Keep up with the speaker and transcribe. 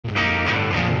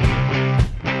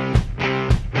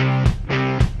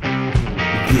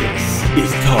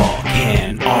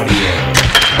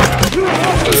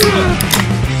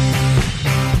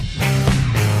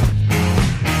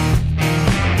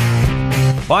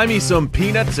Buy me some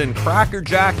peanuts and Cracker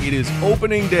Jack. It is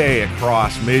opening day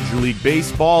across Major League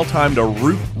Baseball. Time to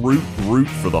root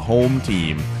for the home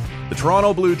team. The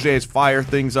Toronto Blue Jays fire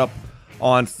things up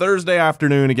on Thursday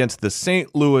afternoon against the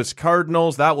St. Louis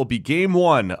Cardinals. That will be game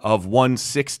one of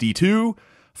 162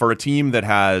 for a team that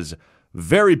has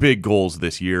very big goals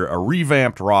this year, a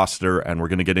revamped roster, and we're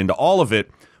going to get into all of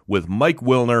it with Mike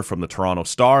Wilner from the Toronto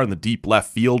Star and the Deep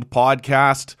Left Field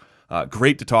podcast.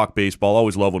 Great to talk baseball.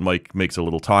 Always love when Mike makes a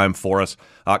little time for us.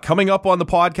 Coming up on the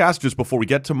podcast, just before we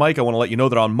get to Mike, I want to let you know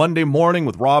that on Monday morning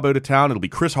with Rob out of town, it'll be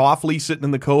Chris Hoffley sitting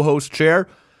in the co-host chair,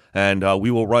 and we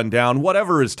will run down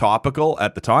whatever is topical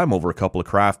at the time over a couple of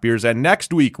craft beers. And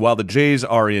next week, while the Jays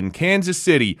are in Kansas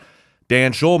City,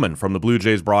 Dan Schulman from the Blue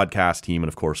Jays broadcast team, and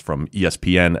of course from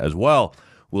ESPN as well,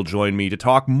 will join me to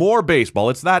talk more baseball.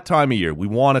 It's that time of year. We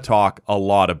want to talk a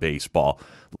lot of baseball.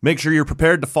 Make sure you're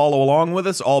prepared to follow along with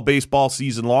us all baseball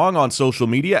season long on social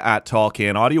media at Tall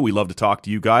Can Audio. We love to talk to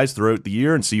you guys throughout the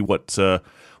year and see what's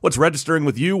registering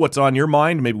with you, what's on your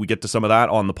mind. Maybe we get to some of that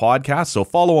on the podcast. So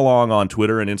follow along on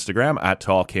Twitter and Instagram at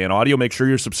Tall Can Audio. Make sure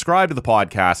you're subscribed to the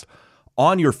podcast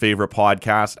on your favorite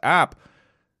podcast app.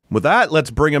 With that,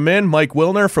 let's bring him in. Mike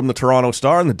Wilner from the Toronto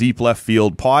Star and the Deep Left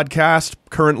Field podcast,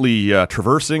 currently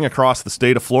traversing across the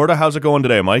state of Florida. How's it going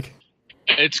today, Mike?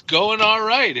 It's going all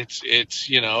right. It's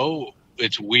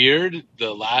weird,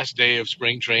 the last day of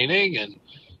spring training, and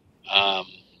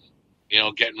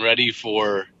getting ready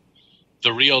for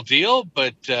the real deal.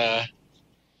 But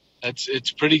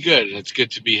it's pretty good, and it's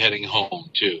good to be heading home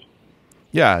too.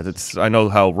 Yeah, I know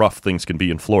how rough things can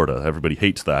be in Florida. Everybody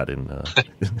hates that in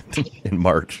in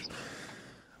March.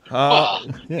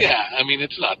 Yeah, I mean,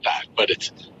 it's not that, but it's,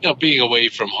 being away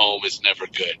from home is never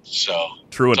good. So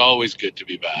True it's enough. Always good to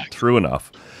be back. True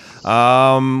enough.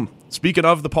 Speaking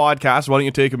of the podcast, why don't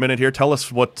you take a minute here? Tell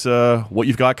us what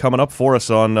you've got coming up for us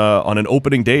on an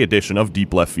opening day edition of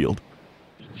Deep Left Field.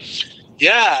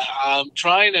 Yeah, I'm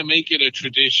trying to make it a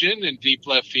tradition in Deep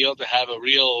Left Field to have a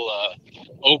real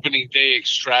opening day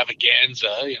extravaganza.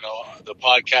 The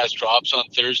podcast drops on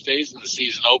Thursdays and the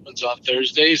season opens on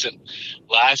Thursdays. And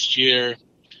last year,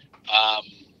 I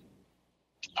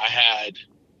had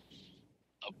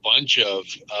a bunch of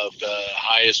the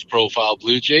highest profile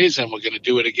Blue Jays, and we're going to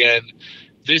do it again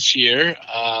this year.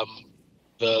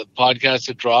 The podcast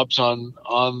that drops on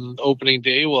opening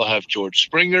day will have George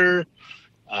Springer,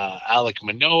 Alek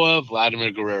Manoah,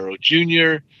 Vladimir Guerrero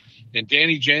Jr., and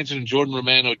Danny Jansen and Jordan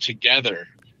Romano together.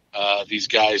 These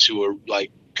guys who are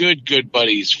like good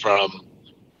buddies from,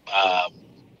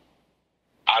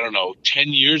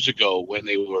 10 years ago when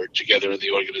they were together in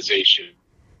the organization.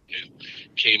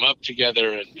 Came up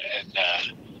together, and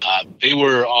they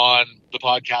were on the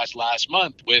podcast last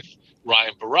month with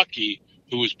Ryan Borucki,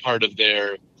 who was part of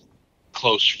their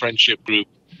close friendship group.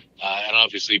 And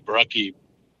obviously Borucki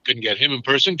couldn't get him in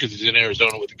person because he's in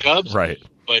Arizona with the Cubs. Right.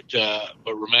 But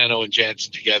Romano and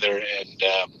Jansen together,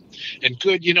 and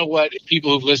good. You know what?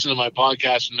 People who've listened to my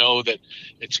podcast know that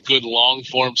it's good long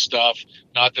form stuff,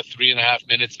 not the 3.5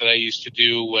 minutes that I used to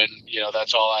do when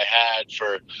that's all I had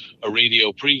for a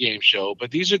radio pregame show.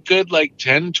 But these are good, like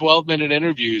 10, 12-minute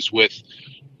interviews with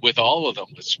all of them,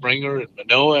 with Springer and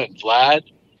Manoah and Vlad,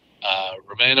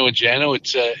 Romano and Jano.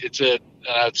 It's an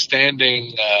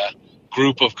outstanding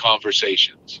group of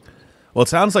conversations. Well, it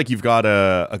sounds like you've got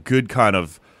a good kind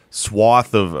of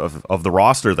swath of the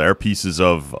roster there, pieces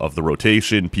of the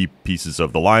rotation, pieces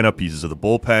of the lineup, pieces of the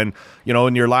bullpen.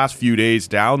 In your last few days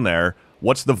down there,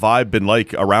 what's the vibe been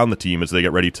like around the team as they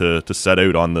get ready to set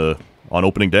out on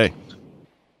opening day?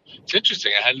 It's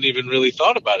interesting. I hadn't even really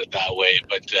thought about it that way,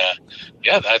 but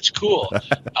yeah, that's cool.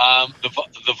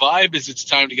 The vibe is it's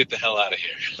time to get the hell out of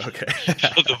here. Okay.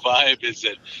 The vibe is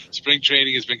that spring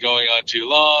training has been going on too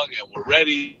long, and we're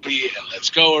ready, and let's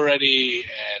go already,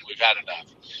 and we've had enough.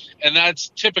 And that's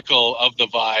typical of the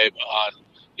vibe on,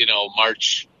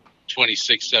 March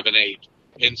 26, 7, 8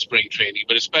 in spring training,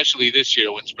 but especially this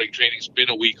year when spring training's been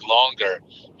a week longer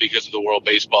because of the World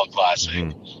Baseball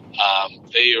Classic.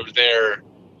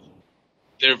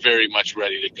 They're very much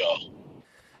ready to go.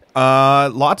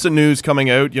 Lots of news coming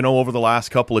out, over the last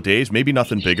couple of days. Maybe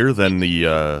nothing bigger than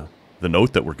the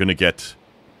note that we're going to get,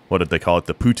 what did they call it,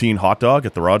 the poutine hot dog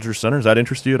at the Rogers Center. Does that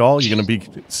interest you at all? You're going to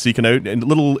be seeking out a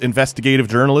little investigative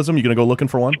journalism? You're going to go looking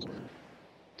for one?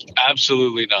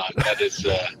 Absolutely not. That is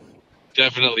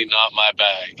definitely not my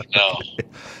bag. No.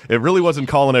 It really wasn't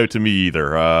calling out to me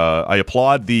either. I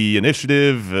applaud the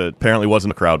initiative. It apparently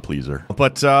wasn't a crowd pleaser.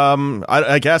 But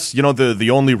I guess, the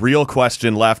only real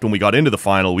question left when we got into the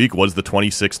final week was the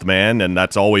 26th man, and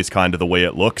that's always kind of the way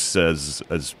it looks as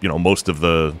most of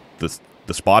the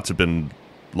spots have been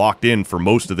locked in for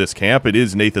most of this camp. It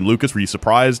is Nathan Lukes. Were you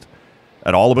surprised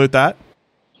at all about that?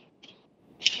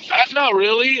 Not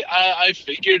really. I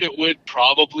figured it would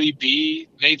probably be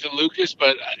Nathan Lukes,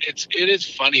 but it is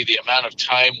funny the amount of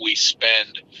time we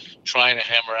spend trying to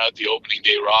hammer out the opening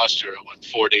day roster, and when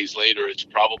 4 days later it's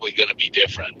probably going to be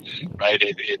different, right?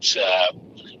 It's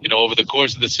over the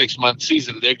course of the 6-month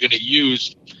season, they're going to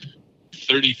use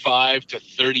 35 to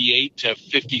 38 to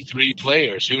 53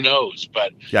 players. Who knows?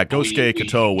 But yeah, Gosuke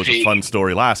Kato was a fun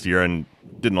story last year and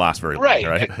didn't last very long,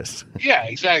 right? Yeah,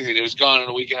 exactly. It was gone in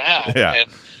a week and a half. Yeah. And,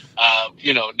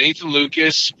 Nathan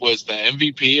Lukes was the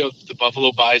MVP of the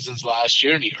Buffalo Bisons last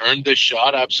year, and he earned this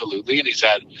shot, absolutely. And he's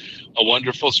had a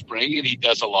wonderful spring, and he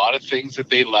does a lot of things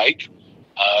that they like.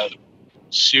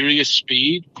 Serious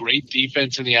speed, great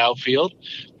defense in the outfield.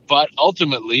 But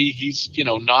ultimately, he's,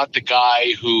 not the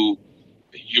guy who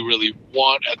you really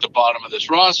want at the bottom of this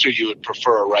roster. You would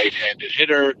prefer a right-handed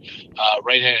hitter,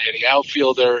 right-handed hitting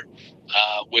outfielder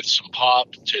with some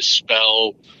pop to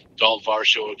spell Dalton,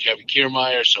 Varsho, or Kevin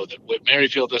Kiermaier so that Whit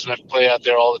Merrifield doesn't have to play out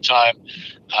there all the time.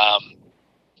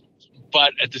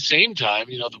 But at the same time,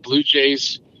 the Blue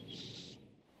Jays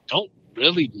don't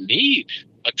really need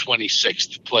a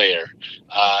 26th player.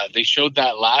 They showed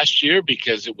that last year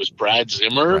because it was Brad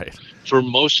Zimmer for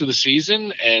most of the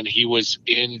season, and he was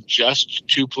in just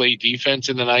two-play defense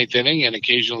in the ninth inning and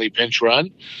occasionally pinch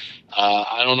run.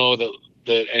 I don't know that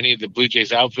any of the Blue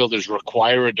Jays outfielders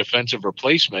require a defensive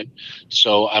replacement,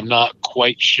 so I'm not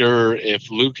quite sure if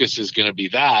Lukes is going to be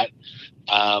that,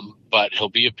 but he'll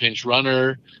be a pinch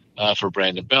runner for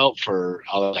Brandon Belt, for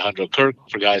Alejandro Kirk,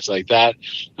 for guys like that,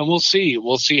 and we'll see.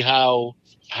 We'll see how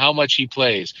much he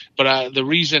plays. But the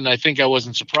reason I think I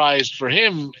wasn't surprised for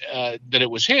him that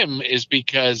it was him is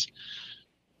because,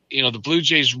 the Blue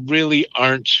Jays really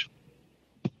aren't,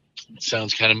 it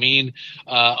sounds kind of mean,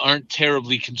 aren't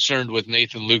terribly concerned with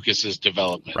Nathan Lukes'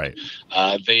 development. Right.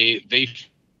 They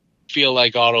feel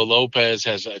like Otto Lopez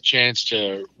has a chance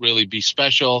to really be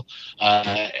special,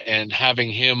 and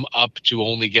having him up to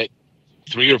only get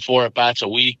 3 or 4 at-bats a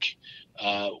week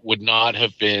would not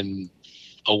have been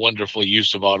a wonderful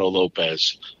use of Otto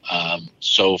Lopez.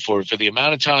 So for the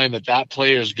amount of time that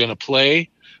player is going to play,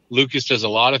 Lukes does a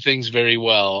lot of things very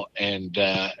well, and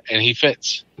he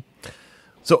fits.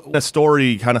 So the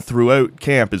story kind of throughout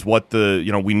camp is what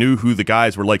we knew who the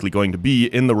guys were likely going to be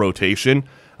in the rotation.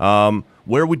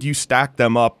 Where would you stack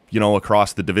them up,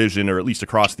 across the division or at least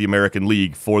across the American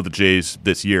League for the Jays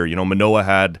this year? Manoah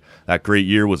had that great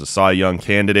year, was a Cy Young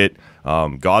candidate.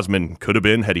 Gausman could have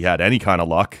been had he had any kind of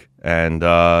luck. And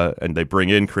they bring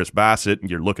in Chris Bassett, and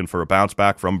you're looking for a bounce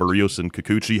back from Barrios and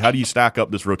Kikuchi. How do you stack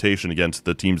up this rotation against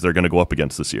the teams they're going to go up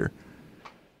against this year?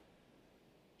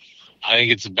 I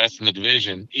think it's the best in the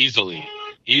division, easily,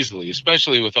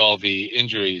 especially with all the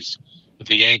injuries that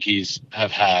the Yankees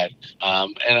have had.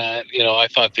 I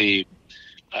thought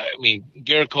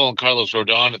Garrett Cole and Carlos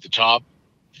Rodon at the top,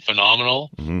 phenomenal.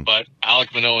 Mm-hmm. But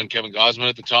Alek, Manoah, and Kevin Gausman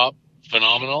at the top,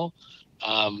 phenomenal.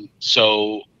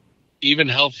 So even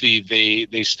healthy,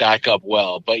 they stack up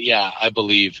well. But yeah, I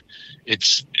believe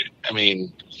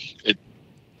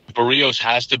Barrios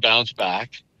has to bounce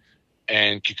back,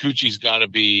 and Kikuchi's got to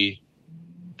be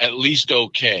at least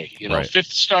okay. Fifth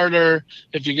starter,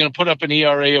 if you're going to put up an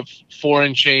ERA of 4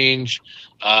 and change,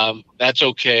 that's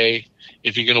okay.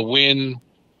 If you're going to win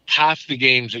half the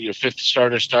games that your fifth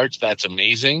starter starts, that's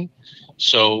amazing.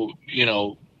 So,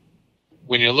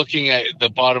 when you're looking at the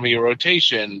bottom of your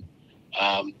rotation,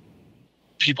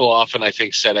 people often, I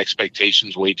think, set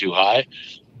expectations way too high.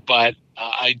 But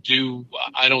I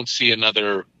don't see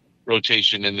another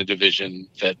rotation in the division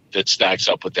that stacks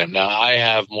up with them. Now, I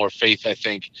have more faith, I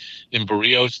think, in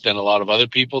Barrios than a lot of other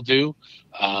people do.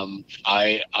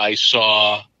 I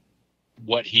saw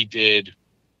what he did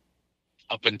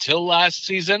up until last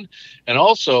season. And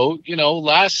also,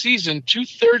 last season,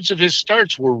 2/3 of his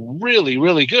starts were really,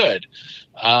 really good.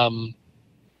 And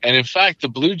in fact, the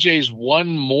Blue Jays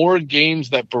won more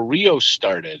games that Barrios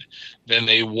started than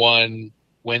they won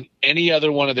when any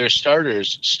other one of their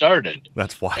starters started.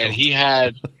 That's wild. And he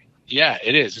had, yeah,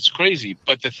 it is. It's crazy.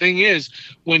 But the thing is,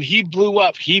 when he blew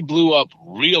up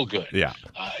real good. Yeah.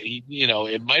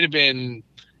 It might have been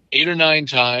 8 or 9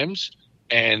 times,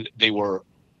 and they were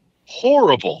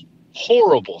horrible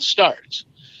starts.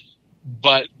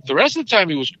 But the rest of the time,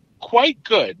 he was quite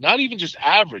good. Not even just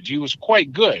average. He was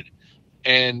quite good.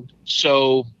 And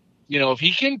so, if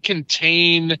he can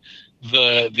contain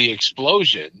the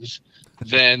explosions,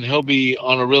 then he'll be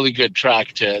on a really good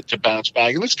track to bounce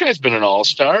back. And this guy's been an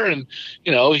all-star, and,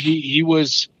 he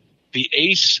was the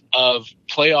ace of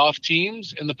playoff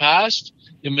teams in the past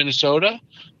in Minnesota.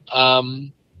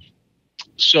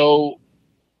 So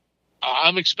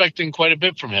I'm expecting quite a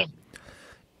bit from him.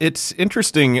 It's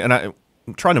interesting, and I'm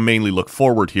trying to mainly look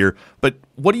forward here, but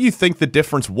what do you think the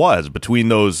difference was between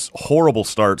those horrible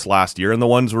starts last year and the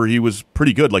ones where he was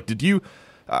pretty good? Like,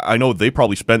 I know they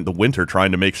probably spent the winter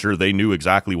trying to make sure they knew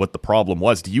exactly what the problem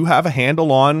was. Do you have a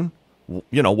handle on,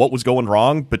 what was going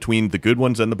wrong between the good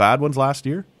ones and the bad ones last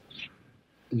year?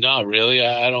 Not really.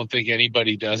 I don't think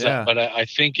anybody does that, but I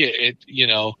think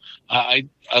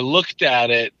I looked at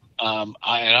it, and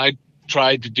I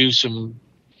tried to do some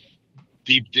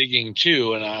deep digging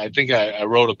too. And I think I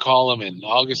wrote a column in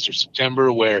August or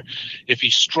September where if he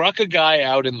struck a guy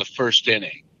out in the first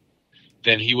inning,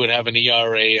 then he would have an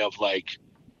ERA of like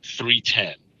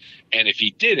 3.10. And if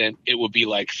he didn't, it would be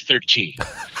like 13.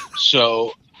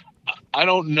 So I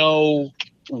don't know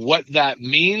what that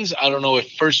means. I don't know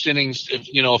if first innings,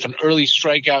 if an early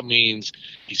strikeout means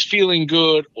he's feeling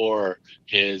good, or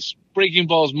his breaking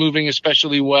ball is moving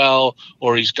especially well,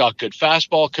 or he's got good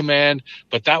fastball command.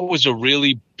 But that was a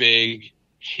really big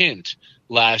hint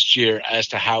last year as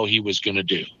to how he was going to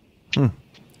do.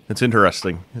 It's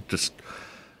interesting. It just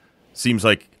seems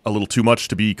like a little too much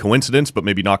to be coincidence, but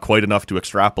maybe not quite enough to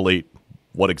extrapolate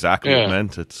what exactly it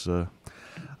meant. It's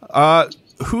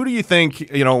who do you think,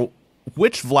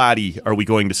 which Vladdy are we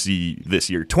going to see this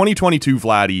year? 2022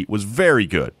 Vladdy was very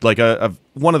good, like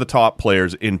one of the top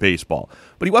players in baseball,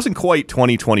 but he wasn't quite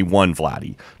 2021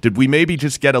 Vladdy. Did we maybe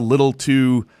just get a little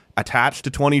too attached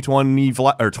to 2021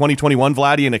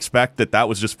 Vladdy and expect that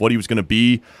was just what he was going to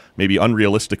be, maybe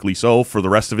unrealistically so, for the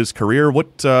rest of his career?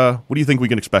 What do you think we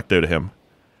can expect out of him?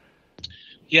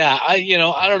 Yeah,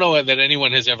 I don't know that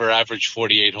anyone has ever averaged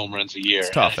 48 home runs a year.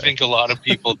 It's tough, I think a lot of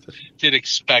people did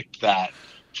expect that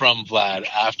from Vlad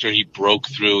after he broke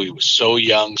through. He was so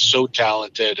young, so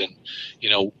talented, and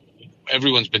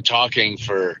everyone's been talking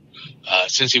for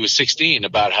since he was 16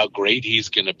 about how great he's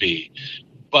going to be.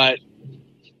 But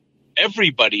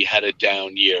everybody had a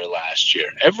down year last year.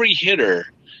 Every hitter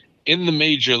in the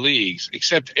major leagues,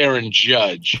 except Aaron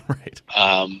Judge, right.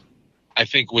 I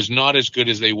think was not as good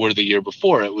as they were the year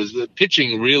before. It was the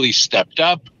pitching really stepped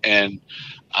up, and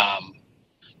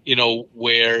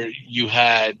where you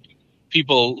had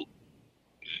people,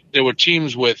 there were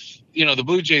teams with, the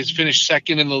Blue Jays finished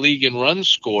second in the league in runs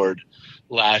scored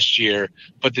last year,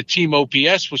 but the team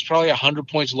OPS was probably 100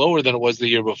 points lower than it was the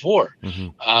year before.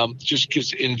 Just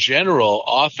because in general,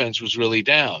 offense was really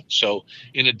down. So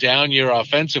in a down year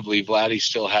offensively, Vladdy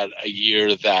still had a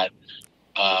year that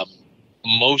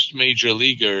most major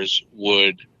leaguers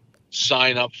would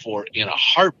sign up for in a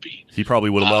heartbeat. He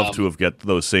probably would have loved to have get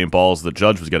those same balls that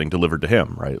Judge was getting delivered to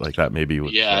him, right? Like that maybe.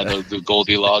 The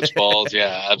Goldilocks balls.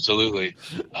 Yeah, absolutely.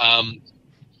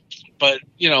 But,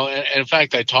 and in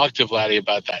fact, I talked to Vladdy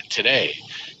about that today,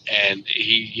 and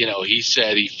he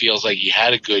said he feels like he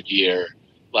had a good year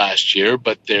last year,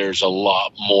 but there's a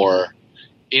lot more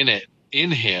in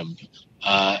him.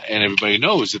 And everybody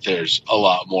knows that there's a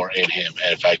lot more in him.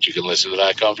 And in fact, you can listen to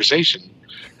that conversation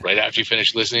right after you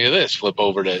finish listening to this. Flip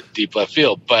over to Deep Left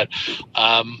Field. But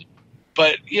I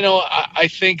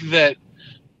think that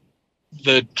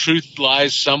the truth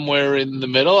lies somewhere in the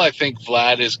middle. I think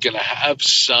Vlad is going to have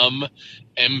some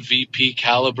MVP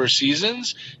caliber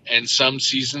seasons and some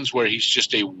seasons where he's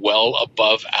just a well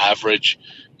above average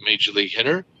major league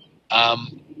hitter.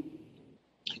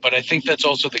 But I think that's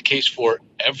also the case for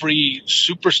every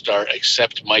superstar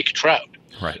except Mike Trout.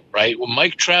 Right? When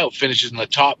Mike Trout finishes in the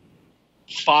top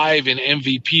 5 in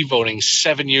MVP voting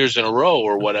 7 years in a row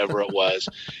or whatever it was,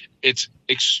 it's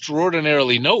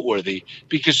extraordinarily noteworthy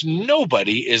because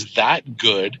nobody is that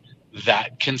good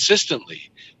that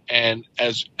consistently. And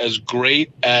as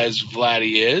great as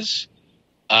Vladdy is,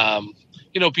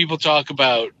 people talk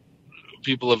about,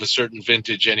 people of a certain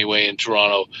vintage anyway in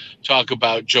Toronto, talk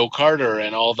about Joe Carter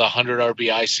and all the 100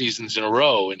 RBI seasons in a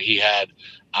row. And he had,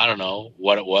 I don't know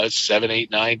what it was, 7,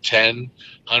 8, 9, 10,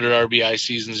 100 RBI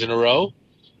seasons in a row.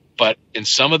 But in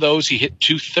some of those, he hit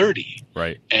 230.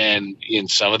 Right. And in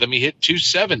some of them, he hit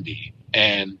 270.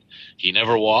 And he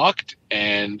never walked.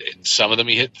 And in some of them,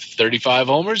 he hit 35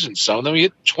 homers. And some of them, he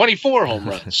hit 24 home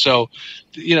runs. So,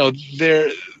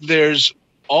 there's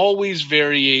always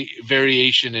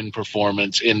variation in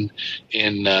performance in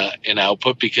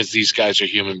output because these guys are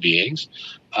human beings.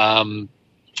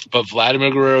 But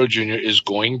Vladimir Guerrero Jr. is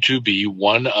going to be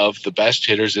one of the best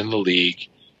hitters in the league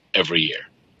every year.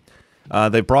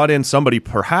 They brought in somebody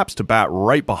perhaps to bat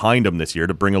right behind him this year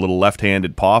to bring a little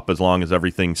left-handed pop as long as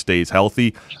everything stays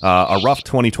healthy. A rough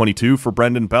 2022 for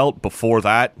Brendan Belt. Before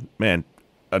that, man,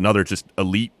 another just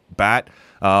elite bat.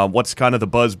 What's kind of the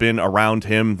buzz been around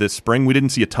him this spring? We didn't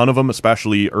see a ton of him,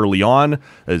 especially early on.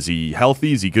 Is he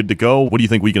healthy? Is he good to go? What do you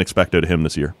think we can expect out of him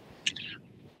this year?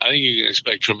 I think you can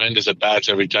expect tremendous at-bats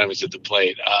every time he's at the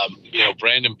plate.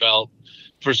 Brandon Belt,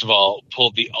 first of all,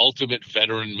 pulled the ultimate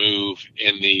veteran move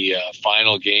in the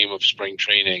final game of spring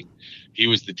training. He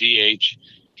was the DH.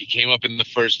 He came up in the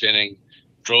first inning,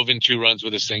 drove in 2 runs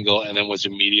with a single, and then was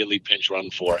immediately pinch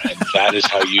run for. And that is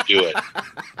how you do it.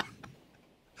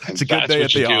 And it's a good day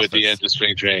at the office. That's what you do at the end of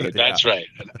spring training. That's right.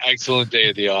 An excellent day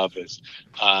at the office.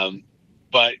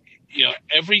 But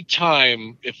every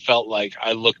time it felt like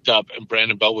I looked up and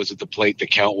Brandon Belt was at the plate, the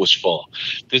count was full.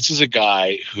 This is a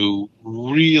guy who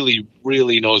really,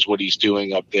 really knows what he's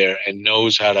doing up there and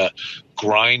knows how to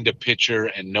grind a pitcher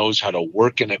and knows how to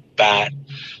work an at bat.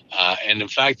 And in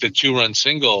fact, the 2-run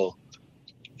single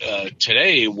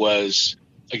today was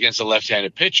against a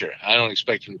left-handed pitcher. I don't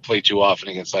expect him to play too often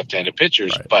against left-handed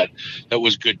pitchers, right, but that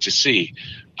was good to see.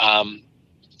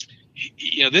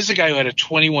 This is a guy who had a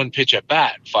 21 pitch at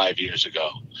bat 5 years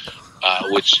ago,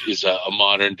 which is a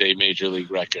modern day major league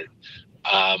record.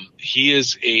 He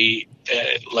is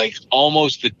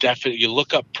almost the definite. You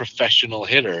look up professional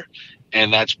hitter,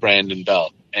 and that's Brandon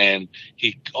Belt. And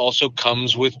he also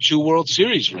comes with 2 World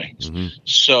Series rings. Mm-hmm.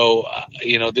 So,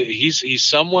 he's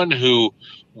someone who,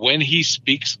 when he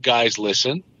speaks, guys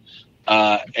listen.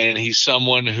 And he's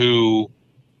someone who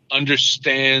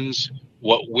understands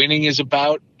what winning is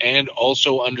about and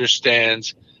also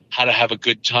understands how to have a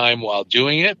good time while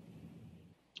doing it.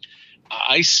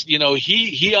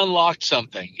 He unlocked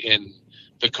something in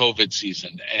the COVID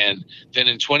season. And then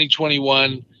in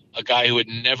 2021, a guy who had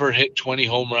never hit 20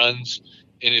 home runs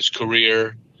in his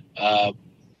career,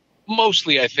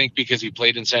 mostly I think because he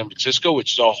played in San Francisco,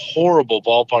 which is a horrible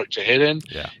ballpark to hit in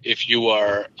if you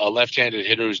are a left-handed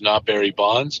hitter who's not Barry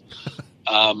Bonds.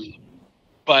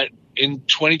 But in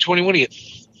 2021, he hit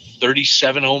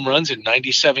 37 home runs in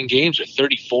 97 games, or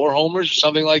 34 homers or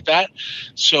something like that.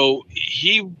 So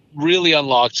he really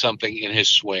unlocked something in his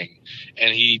swing.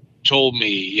 And he told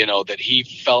me, that he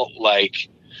felt like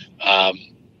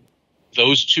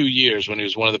those 2 years when he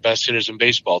was one of the best hitters in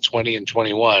baseball, 20 and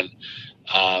 21,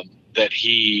 that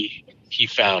he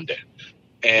found it.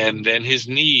 And then his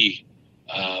knee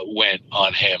went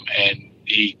on him and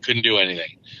he couldn't do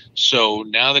anything. So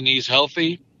now the knee's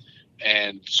healthy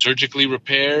and surgically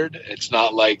repaired. It's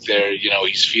not like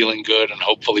he's feeling good and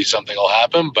hopefully something will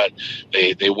happen, but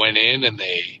they went in and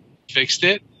they fixed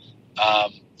it.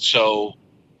 So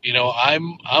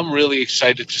I'm really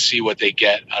excited to see what they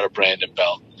get out of Brandon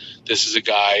Belt. This is a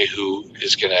guy who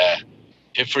is going to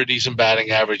hit for a decent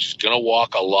batting average. He's going to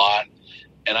walk a lot.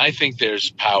 And I think there's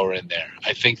power in there.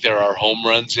 I think there are home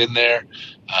runs in there,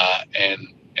 and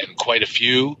quite a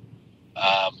few.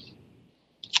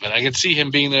 And I can see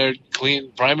him being their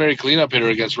primary cleanup hitter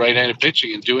against right-handed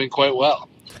pitching and doing quite well.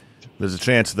 There's a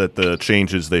chance that the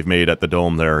changes they've made at the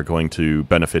Dome there are going to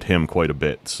benefit him quite a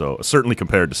bit. So certainly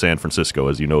compared to San Francisco,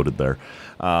 as you noted there.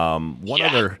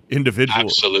 Other individual,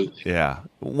 absolutely. Yeah,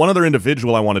 one other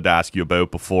individual I wanted to ask you about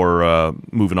before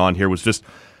moving on here was just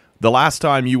the last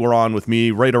time you were on with me,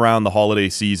 right around the holiday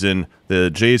season. The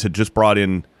Jays had just brought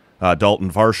in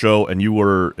Dalton Varsho, and you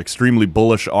were extremely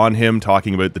bullish on him,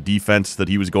 talking about the defense that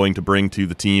he was going to bring to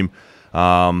the team.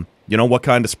 What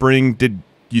kind of spring do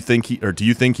you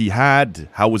think he had?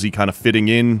 How was he kind of fitting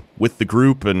in with the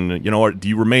group? And do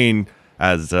you remain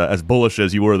as bullish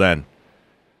as you were then?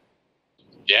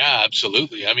 Yeah,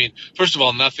 absolutely. I mean, first of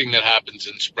all, nothing that happens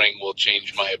in spring will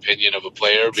change my opinion of a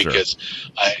player, because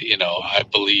I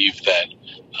believe that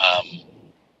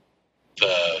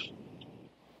the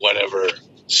whatever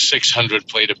 600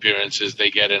 plate appearances they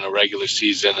get in a regular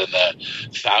season and the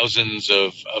thousands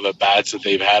of at-bats that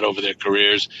they've had over their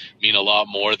careers mean a lot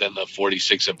more than the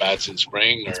 46 at-bats in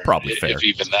spring. It's probably fair. If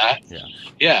even that.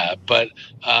 Yeah. But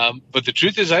the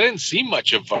truth is I didn't see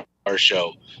much of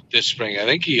Varsho this spring. I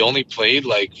think he only played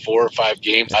like 4 or 5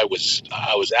 games I was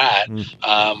at.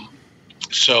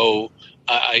 So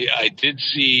I did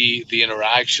see the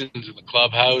interactions in the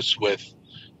clubhouse with,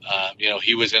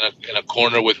 he was in a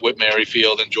corner with Whit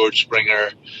Merrifield and George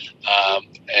Springer,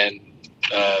 and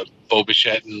Bo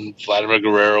Bichette and Vladimir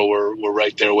Guerrero were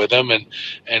right there with him, and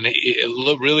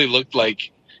it really looked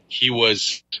like he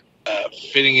was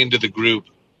fitting into the group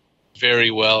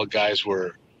very well. Guys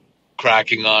were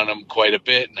cracking on him quite a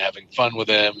bit and having fun with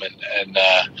him, and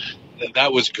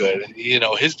that was good. And,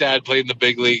 his dad played in the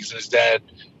big leagues and his dad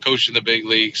coached in the big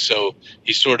leagues, so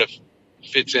he sort of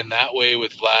fits in that way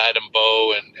with Vlad and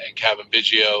Bo and Kevin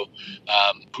Biggio,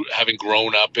 having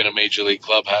grown up in a major league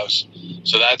clubhouse.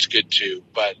 So that's good too.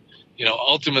 But,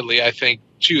 ultimately I think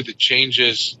too, the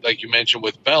changes, like you mentioned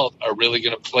with Belt, are really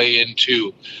going to play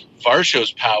into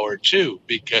Varsho's power too,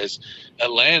 because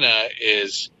Atlanta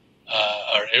is,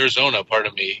 or Arizona,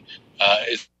 pardon me,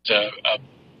 is a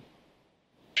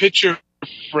pitcher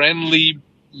friendly,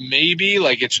 maybe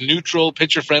like it's neutral,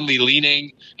 pitcher friendly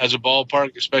leaning as a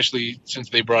ballpark, especially since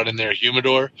they brought in their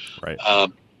humidor. Right.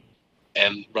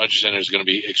 And Rogers Center is going to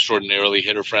be extraordinarily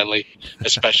hitter friendly,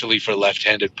 especially for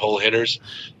left-handed pull hitters,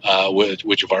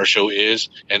 which Varsho is.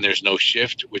 And there's no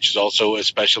shift, which is also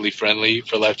especially friendly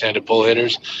for left-handed pull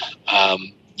hitters.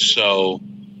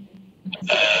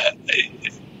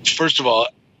 First of all,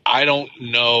 I don't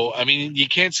know. I mean, you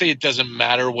can't say it doesn't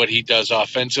matter what he does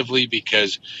offensively,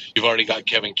 because you've already got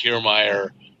Kevin Kiermaier,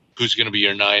 who's going to be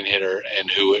your 9-hitter,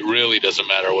 and who it really doesn't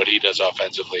matter what he does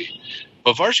offensively.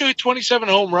 But Varsho hit 27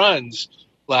 home runs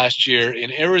last year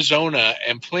in Arizona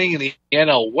and playing in the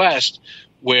NL West,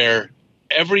 where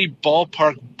every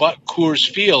ballpark but Coors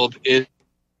Field is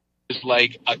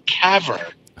like a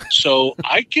cavern. So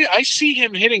I see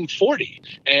him hitting 40,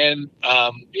 and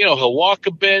he'll walk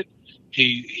a bit.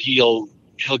 He'll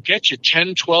get you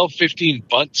 10, 12, 15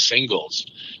 bunt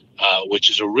singles,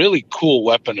 which is a really cool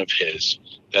weapon of his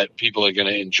that people are going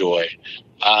to enjoy.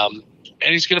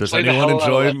 And he's going to play the hell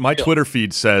out of that My field. Twitter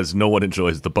feed says no one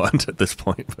enjoys the bunt at this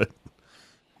point. But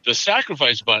the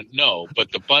sacrifice bunt, no,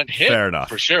 but the bunt hit, fair enough,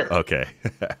 for sure. Okay.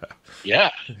 Yeah.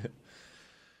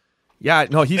 Yeah,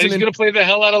 no, he's going to play the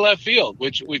hell out of left field,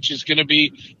 which is going to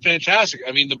be fantastic.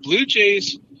 I mean, the Blue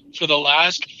Jays for the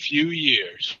last few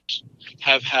years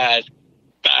have had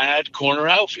bad corner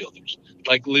outfielders,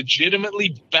 like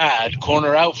legitimately bad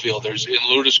corner outfielders in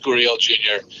Lourdes Gurriel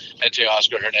Jr. and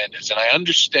Teoscar Hernandez. And I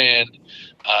understand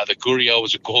that Gurriel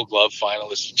was a Gold Glove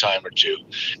finalist a time or two.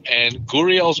 And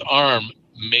Gurriel's arm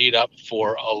made up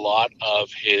for a lot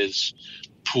of his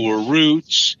poor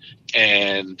roots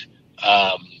and,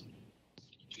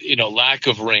 lack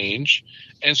of range.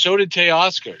 And so did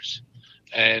Teoscar's.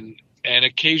 And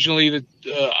occasionally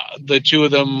the two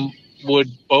of them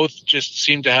would both just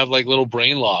seem to have like little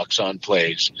brain locks on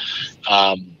plays.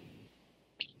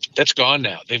 That's gone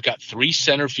now. They've got 3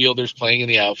 center fielders playing in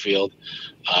the outfield,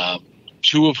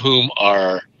 2 of whom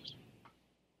are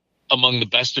among the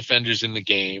best defenders in the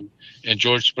game, and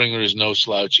George Springer is no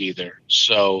slouch either.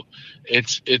 So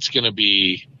it's going to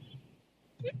be,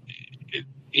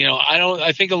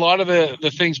 I think a lot of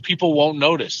the things people won't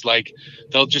notice, like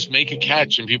they'll just make a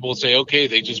catch and people will say, okay,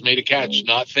 they just made a catch,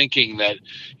 not thinking that,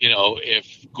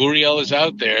 if Gurriel is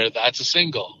out there, that's a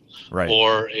single. Right.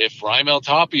 Or if Raimel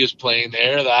Tapia is playing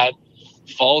there, that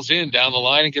falls in down the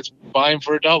line and gets by him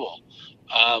for a double.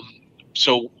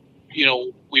 So,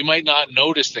 we might not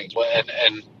notice things,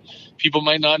 and people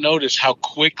might not notice how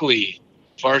quickly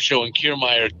Varsho and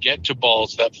Kiermaier get to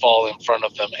balls that fall in front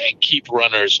of them and keep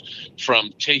runners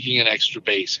from taking an extra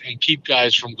base and keep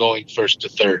guys from going first to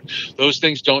third. Those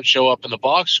things don't show up in the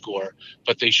box score,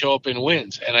 but they show up in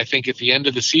wins. And I think at the end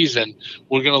of the season,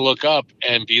 we're going to look up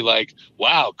and be like,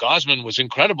 wow, Gausman was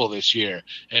incredible this year.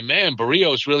 And man,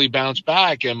 Barrios really bounced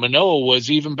back, and Manoah was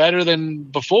even better than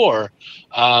before.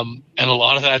 And a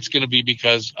lot of that's going to be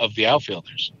because of the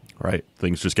outfielders. Right.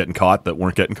 Things just getting caught that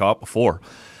weren't getting caught before.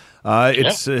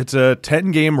 It's a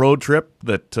 10-game road trip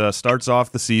that starts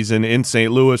off the season in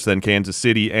St. Louis, then Kansas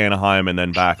City, Anaheim, and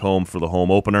then back home for the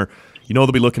home opener.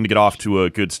 They'll be looking to get off to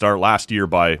a good start. Last year,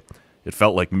 it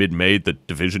felt like mid-May, the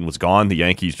division was gone. The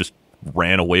Yankees just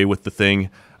ran away with the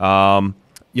thing. The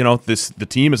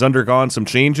team has undergone some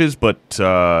changes, but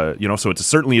so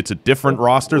it's a different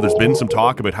roster. There's been some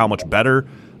talk about how much better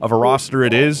of a roster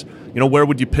it is. Where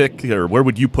would you pick, or where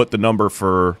would you put the number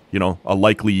for a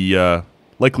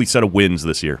likely set of wins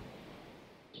this year?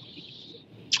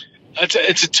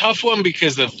 It's a tough one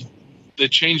because of the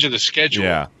change of the schedule.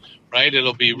 Yeah. Right?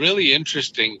 It'll be really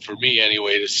interesting for me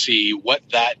anyway to see what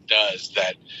that does,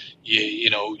 that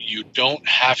you don't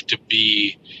have to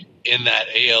be in that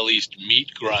AL East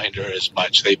meat grinder as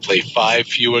much. They play 5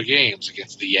 fewer games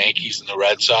against the Yankees and the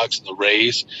Red Sox and the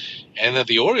Rays, and that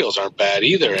the Orioles aren't bad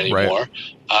either anymore.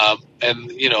 Right.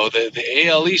 The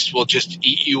AL East will just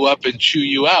eat you up and chew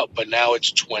you out, but now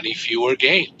it's 20 fewer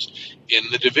games in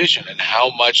the division. And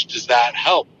how much does that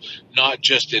help? Not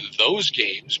just in those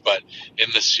games, but in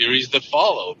the series that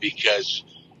follow, because,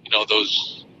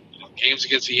 those games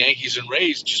against the Yankees and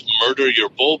Rays just murder your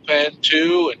bullpen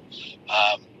too. And,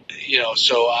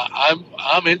 so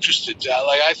I'm interested.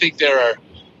 I think there are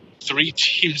 3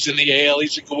 teams in the AL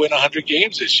East that could win 100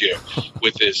 games this year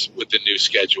with the new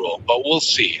schedule, but we'll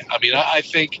see. I mean, I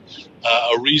think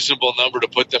a reasonable number to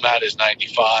put them at is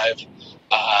 95.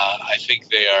 I think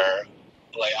they are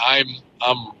like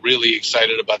I'm really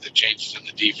excited about the changes in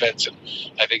the defense, and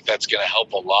I think that's going to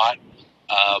help a lot.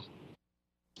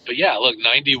 But yeah, look,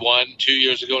 91 2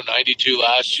 years ago, 92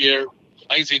 last year.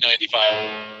 I can see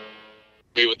 95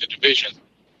 with the division.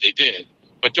 They did.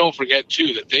 But don't forget,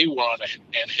 too, that they were on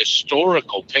an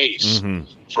historical pace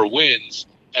for wins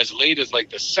as late as like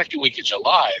the second week of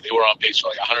July. They were on pace for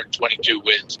like 122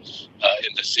 wins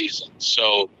in the season.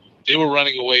 So they were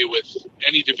running away with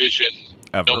any division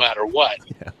ever, no matter what.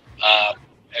 Yeah.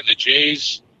 And the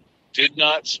Jays did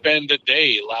not spend a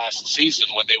day last season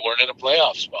when they weren't in a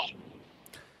playoff spot.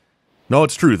 No,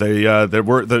 it's true.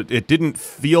 It didn't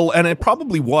feel, and it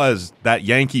probably was that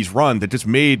Yankees run that just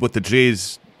made what the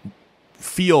Jays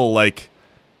feel like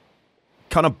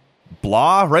kind of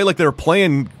blah, right? Like they were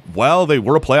playing well. They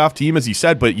were a playoff team, as you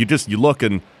said, but you look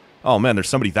and, oh man, there's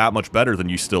somebody that much better than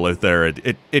you still out there.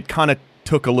 It kind of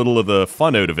took a little of the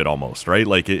fun out of it almost, right?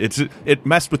 Like it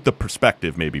messed with the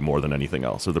perspective maybe more than anything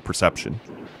else, or the perception.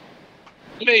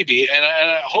 Maybe, and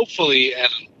hopefully,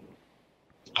 and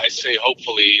I say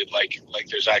hopefully, like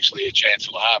there's actually a chance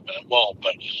it'll happen. It won't,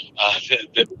 but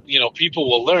people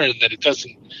will learn that it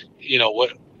doesn't.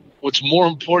 What's more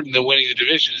important than winning the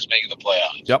division is making the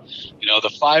playoffs. Yep. The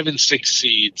 5 and 6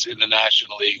 seeds in the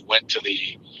National League went to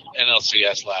the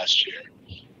NLCS last year.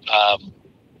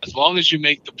 As long as you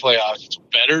make the playoffs, it's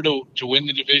better to win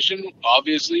the division,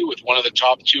 obviously, with one of the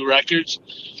top 2 records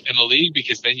in the league,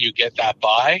 because then you get that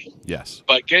bye. Yes.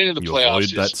 But getting to the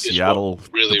playoffs is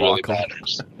what really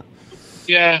matters.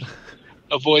 Yeah,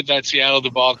 avoid that Seattle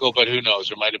debacle, but who knows?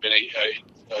 There might have been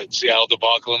a Seattle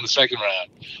debacle in the second round.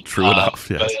 True enough,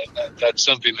 yes. But that's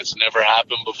something that's never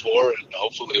happened before, and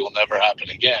hopefully will never happen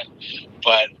again.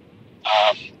 But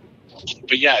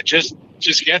yeah, just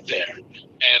get there.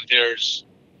 And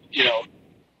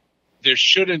there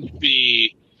shouldn't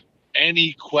be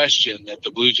any question that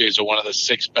the Blue Jays are one of the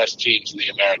 6 best teams in the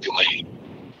American League.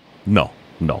 No,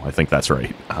 I think that's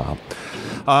right.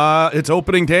 It's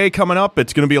opening day coming up.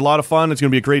 It's going to be a lot of fun. It's going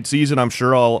to be a great season. I'm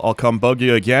sure I'll come bug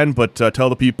you again, but tell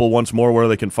the people once more where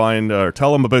they can find, or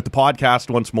tell them about the podcast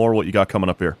once more, what you got coming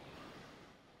up here.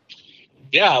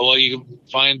 Yeah, well, you can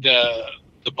find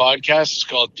the podcast. It's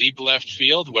called Deep Left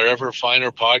Field, wherever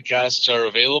finer podcasts are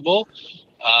available.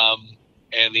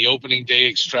 And the opening day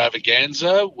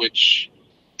extravaganza, which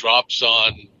drops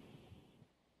on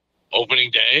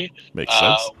opening day, makes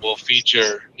sense. Will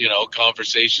feature,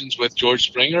 conversations with George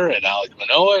Springer and Alek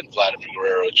Manoah and Vladimir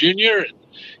Guerrero Jr. and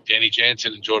Danny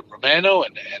Jansen and Jordan Romano,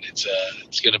 and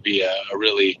it's going to be a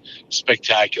really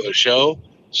spectacular show.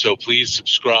 So please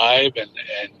subscribe and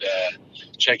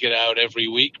check it out every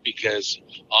week, because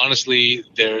honestly,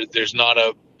 there's not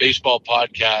a baseball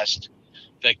podcast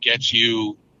that gets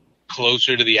you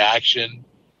closer to the action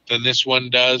than this one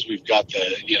does. We've got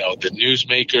the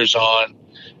newsmakers on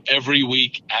every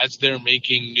week as they're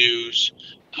making news.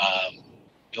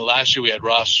 Last year we had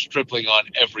Ross Stripling on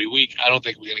every week. I don't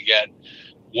think we're going to get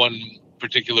one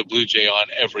particular Blue Jay on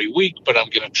every week, but I'm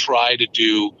going to try to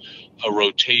do a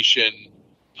rotation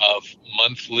of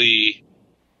monthly.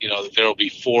 There will be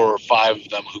 4 or 5 of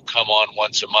them who come on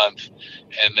once a month,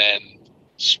 and then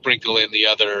sprinkle in the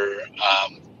other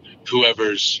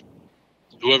whoever's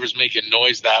making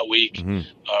noise that week,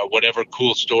 whatever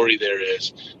cool story there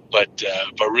is. But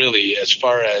really, as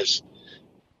far as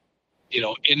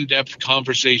in-depth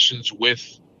conversations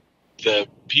with the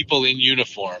people in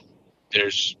uniform,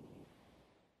 there's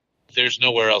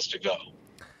nowhere else to go.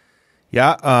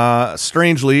 Yeah,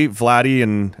 strangely, Vladdy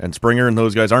and Springer and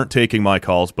those guys aren't taking my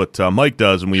calls, but Mike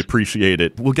does, and we appreciate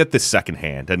it. We'll get this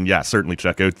secondhand, and yeah, certainly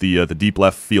check out the Deep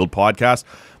Left Field podcast.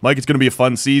 Mike, it's going to be a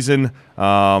fun season.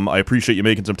 I appreciate you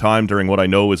making some time during what I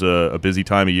know is a busy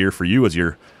time of year for you as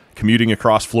you're commuting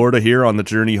across Florida here on the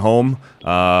journey home.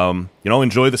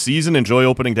 Enjoy the season, enjoy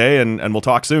opening day, and we'll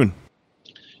talk soon.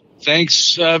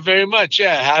 Thanks very much.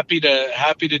 Yeah, happy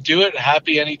to do it.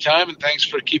 Happy anytime, and thanks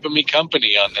for keeping me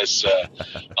company on this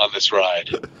ride.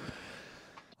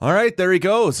 All right, there he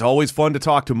goes. Always fun to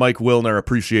talk to Mike Wilner.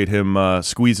 Appreciate him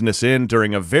squeezing us in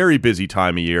during a very busy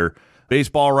time of year.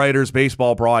 Baseball writers,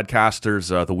 baseball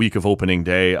broadcasters, the week of opening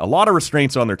day, a lot of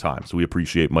restraints on their time, so we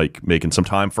appreciate Mike making some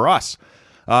time for us.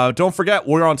 Don't forget,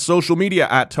 we're on social media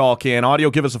at Tall Can Audio.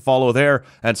 Give us a follow there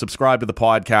and subscribe to the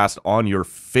podcast on your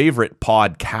favorite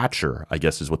podcatcher, I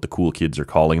guess is what the cool kids are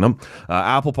calling them.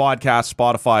 Apple Podcasts,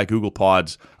 Spotify, Google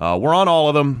Pods. We're on all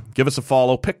of them. Give us a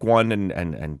follow. Pick one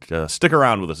and stick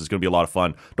around with us. It's going to be a lot of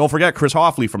fun. Don't forget, Chris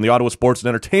Hoffley from the Ottawa Sports and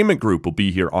Entertainment Group will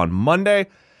be here on Monday.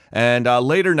 And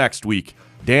later next week,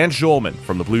 Dan Schulman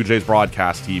from the Blue Jays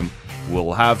broadcast team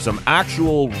will have some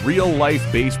actual real-life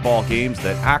baseball games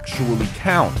that actually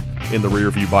count in the rear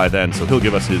view by then, so he'll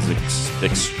give us his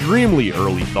extremely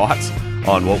early thoughts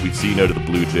on what we've seen out of the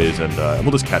Blue Jays, and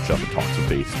we'll just catch up and talk some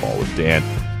baseball with Dan.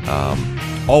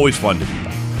 Always fun to do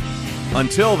that.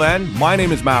 Until then, my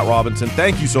name is Matt Robinson.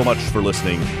 Thank you so much for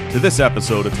listening to this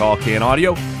episode of Tall Can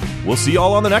Audio. We'll see you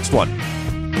all on the next one.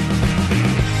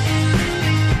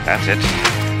 That's it.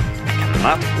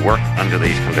 I cannot work under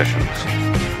these conditions.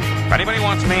 If anybody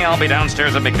wants me, I'll be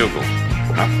downstairs at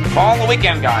McDougal's. Call the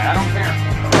weekend guy. I don't care.